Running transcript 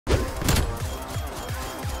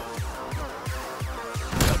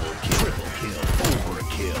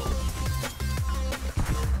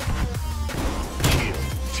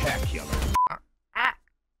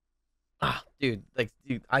dude, like,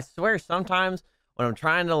 dude, I swear sometimes when I'm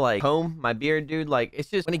trying to like comb my beard, dude, like it's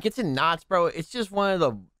just when it gets in knots, bro, it's just one of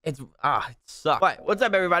the it sucks. But what's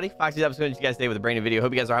up, everybody? FoxyDubz coming to you guys today with a brand new video.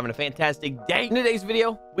 Hope you guys are having a fantastic day. In today's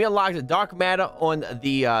video, we unlocked a dark matter on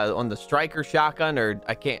the striker shotgun, or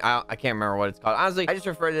I can't remember what it's called. Honestly, I just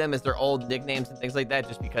refer to them as their old nicknames and things like that,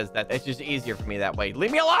 just because it's just easier for me that way. Leave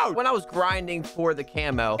me alone. When I was grinding for the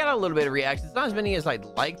camo, I got a little bit of reactions, not as many as I'd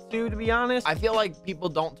like to be honest. I feel like people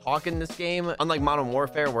don't talk in this game, unlike Modern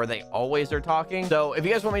Warfare where they always are talking. So if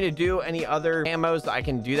you guys want me to do any other camos, I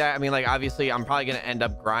can do that. I mean, like, obviously I'm probably gonna end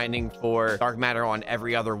up grinding for dark matter on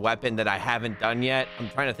every other weapon that I haven't done yet. I'm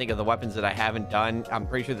trying to think of the weapons that I haven't done. I'm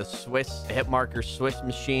pretty sure the hit marker Swiss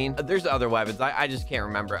machine. There's other weapons. I just can't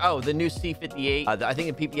remember. Oh, the new C58. I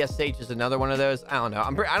think the PPSH is another one of those. I don't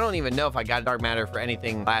know. I don't even know if I got dark matter for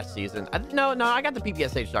anything last season. No, I got the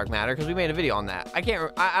PPSH dark matter because we made a video on that. I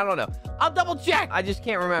don't know. I'll double check. I just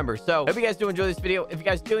can't remember. So hope you guys do enjoy this video. If you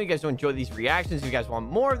guys do enjoy these reactions, if you guys want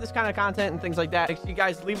more of this kind of content and things like that, make sure you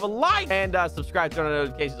guys leave a like and subscribe, turn on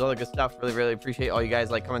notifications, all the good stuff. Really appreciate all you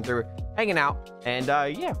guys like coming through, hanging out, and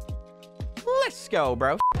yeah, let's go,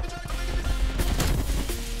 bro.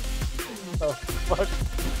 Oh, fuck.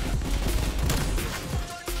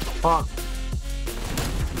 Huh.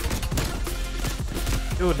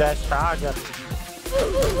 Dude, that shotgun.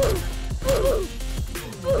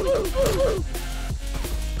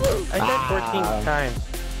 I died 14 times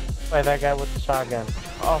by that guy with the shotgun.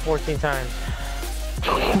 All 14 times.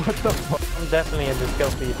 What the fuck? I'm definitely in this kill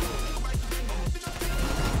feed.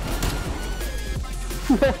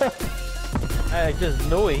 I just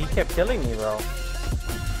knew it. He kept killing me, bro.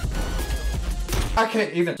 I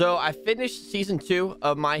can't even. So I finished season 2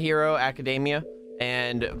 of My Hero Academia,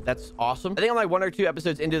 and that's awesome. I think I'm like 1 or 2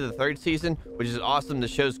 episodes into the 3rd season, which is awesome. The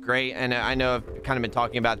show's great, and I know I've kind of been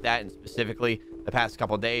talking about that, and specifically the past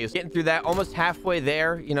couple days, getting through that, almost halfway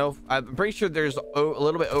there. You know, I'm pretty sure there's a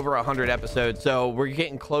little bit over 100 episodes, so we're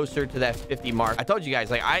getting closer to that 50 mark. I told you guys,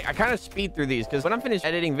 like, I kind of speed through these because when I'm finished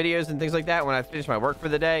editing videos and things like that, when I finish my work for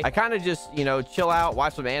the day, I kind of just, you know, chill out,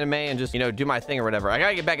 watch some anime, and just, you know, do my thing or whatever. I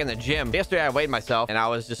gotta get back in the gym. Yesterday I weighed myself, and I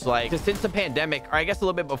was just like, since the pandemic, or I guess a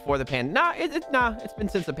little bit before the it's been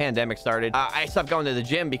since the pandemic started. I stopped going to the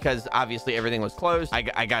gym because obviously everything was closed. I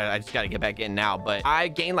just gotta get back in now. But I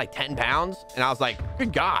gained like 10 pounds, and I was like,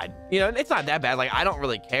 good God. You know, it's not that bad. Like, I don't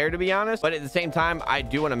really care, to be honest, but at the same time, I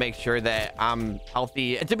do want to make sure that I'm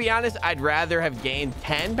healthy. And to be honest, I'd rather have gained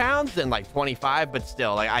 10 pounds than like 25, but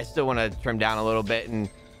still, like, I still want to trim down a little bit and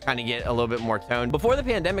kind of get a little bit more toned. Before the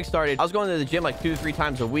pandemic started, I was going to the gym like 2 to 3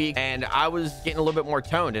 times a week, and I was getting a little bit more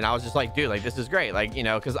toned, and I was just like, dude, like, this is great. Like, you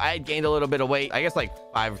know, because I had gained a little bit of weight, I guess like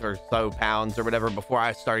 5 or so pounds or whatever before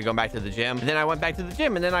I started going back to the gym. And then I went back to the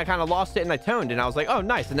gym, and then I kind of lost it and I toned, and I was like, oh,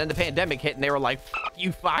 nice. And then the pandemic hit, and they were like, fuck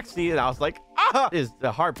you, Foxy. And I was like, it is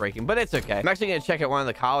heartbreaking, but it's okay. I'm actually going to check at one of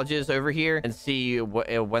the colleges over here and see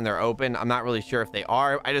when they're open. I'm not really sure if they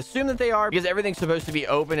are. I'd assume that they are because everything's supposed to be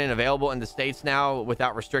open and available in the States now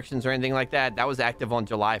without restrictions or anything like that. That was active on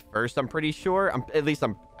July 1st, I'm pretty sure.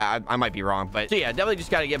 I might be wrong, but so yeah, definitely just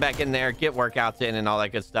got to get back in there, get workouts in and all that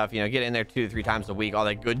good stuff, you know, get in there 2 to 3 times a week, all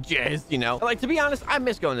that good jazz, you know. But, like, to be honest, I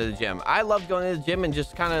miss going to the gym. I love going to the gym and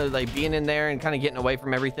just kind of like being in there and kind of getting away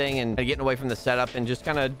from everything and getting away from the setup and just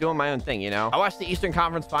kind of doing my own thing, you know. I watched the Eastern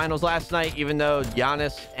Conference Finals last night, even though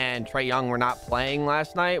Giannis and Trae Young were not playing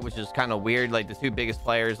last night, which is kind of weird. Like, the 2 biggest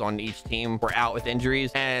players on each team were out with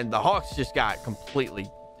injuries, and the Hawks just got completely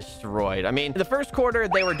destroyed. I mean, in the first quarter,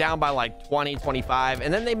 they were down by like 20, 25,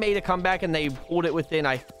 and then they made a comeback and they pulled it within,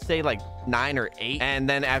 I say, like 9 or 8. And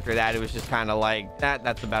then after that, it was just kind of like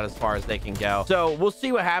that's about as far as they can go. So we'll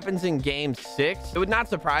see what happens in game 6. It would not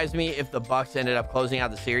surprise me if the Bucks ended up closing out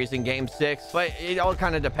the series in game 6, but it all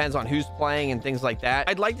kind of depends on who's playing and things like that.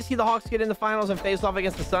 I'd like to see the Hawks get in the finals and face off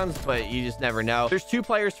against the Suns, but you just never know. There's 2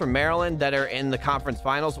 players from Maryland that are in the conference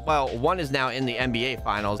finals. Well, one is now in the NBA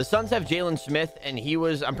finals. The Suns have Jalen Smith, and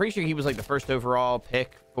I'm pretty sure he was like the first overall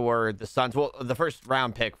pick for the Suns. Well, the first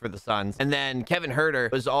round pick for the Suns. And then Kevin Huerter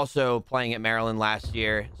was also playing at Maryland last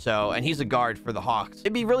year. So, and he's a guard for the Hawks.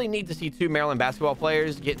 It'd be really neat to see 2 Maryland basketball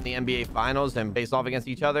players get in the NBA finals and face off against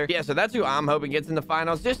each other. Yeah, so that's who I'm hoping gets in the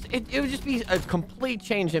finals. It would just be a complete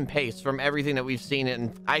change in pace from everything that we've seen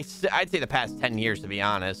in, I'd say, the past 10 years, to be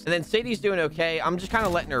honest. And then Sadie's doing okay. I'm just kind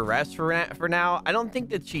of letting her rest for now. I don't think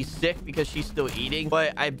that she's sick because she's still eating,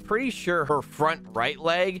 but I'm pretty sure her front right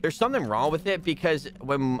leg, there's something wrong with it, because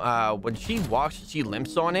when some, when she walks, she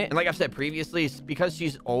limps on it. And like I've said previously, it's because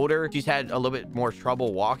she's older, she's had a little bit more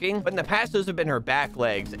trouble walking. But in the past, those have been her back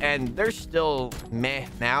legs, and they're still meh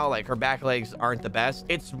now. Like, her back legs aren't the best.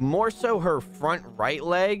 It's more so her front right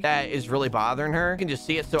leg that is really bothering her. You can just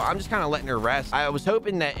see it. So I'm just kind of letting her rest. I was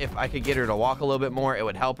hoping that if I could get her to walk a little bit more, it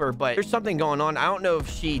would help her. But there's something going on. I don't know if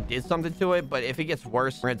she did something to it, but if it gets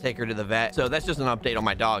worse, we're gonna take her to the vet. So that's just an update on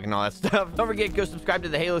my dog and all that stuff. Don't forget, go subscribe to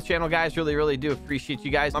the Halo channel, guys. Really do appreciate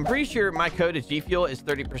you guys. I'm pretty sure my code is G Fuel is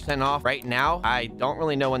 30% off right now. I don't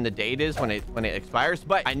really know when the date is when it expires,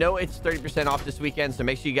 but I know it's 30% off this weekend. So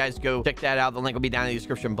make sure you guys go check that out. The link will be down in the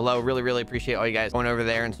description below. Really appreciate all you guys going over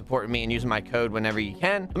there and supporting me and using my code whenever you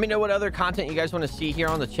can. Let me know what other content you guys want to see here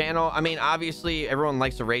on the channel. I mean, obviously everyone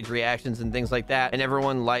likes the rage reactions and things like that, and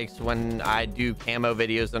everyone likes when I do camo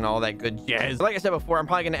videos and all that good jazz. Like I said before, I'm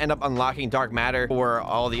probably going to end up unlocking dark matter for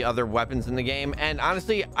all the other weapons in the game, and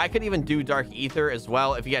honestly, I could even do dark ether as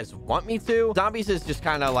well if you guys want me to. Zombies is just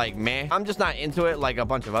kind of like meh. I'm just not into it like a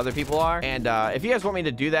bunch of other people are. And if you guys want me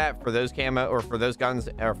to do that for those camo or for those guns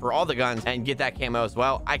or for all the guns and get that camo as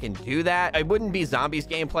well, I can do that. It wouldn't be zombies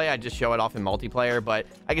gameplay. I'd just show it off in multiplayer, but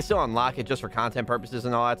I can still unlock it just for content purposes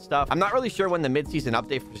and all that stuff. I'm not really sure when the mid-season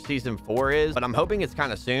update for season 4 is, but I'm hoping it's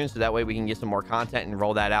kind of soon, so that way we can get some more content and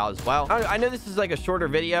roll that out as well. I know this is like a shorter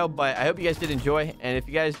video, but I hope you guys did enjoy. And if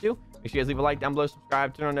you guys do, make sure you guys leave a like down below,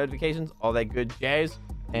 subscribe, turn on notifications, all that good jazz.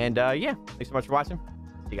 And yeah, thanks so much for watching.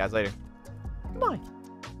 See you guys later. Bye.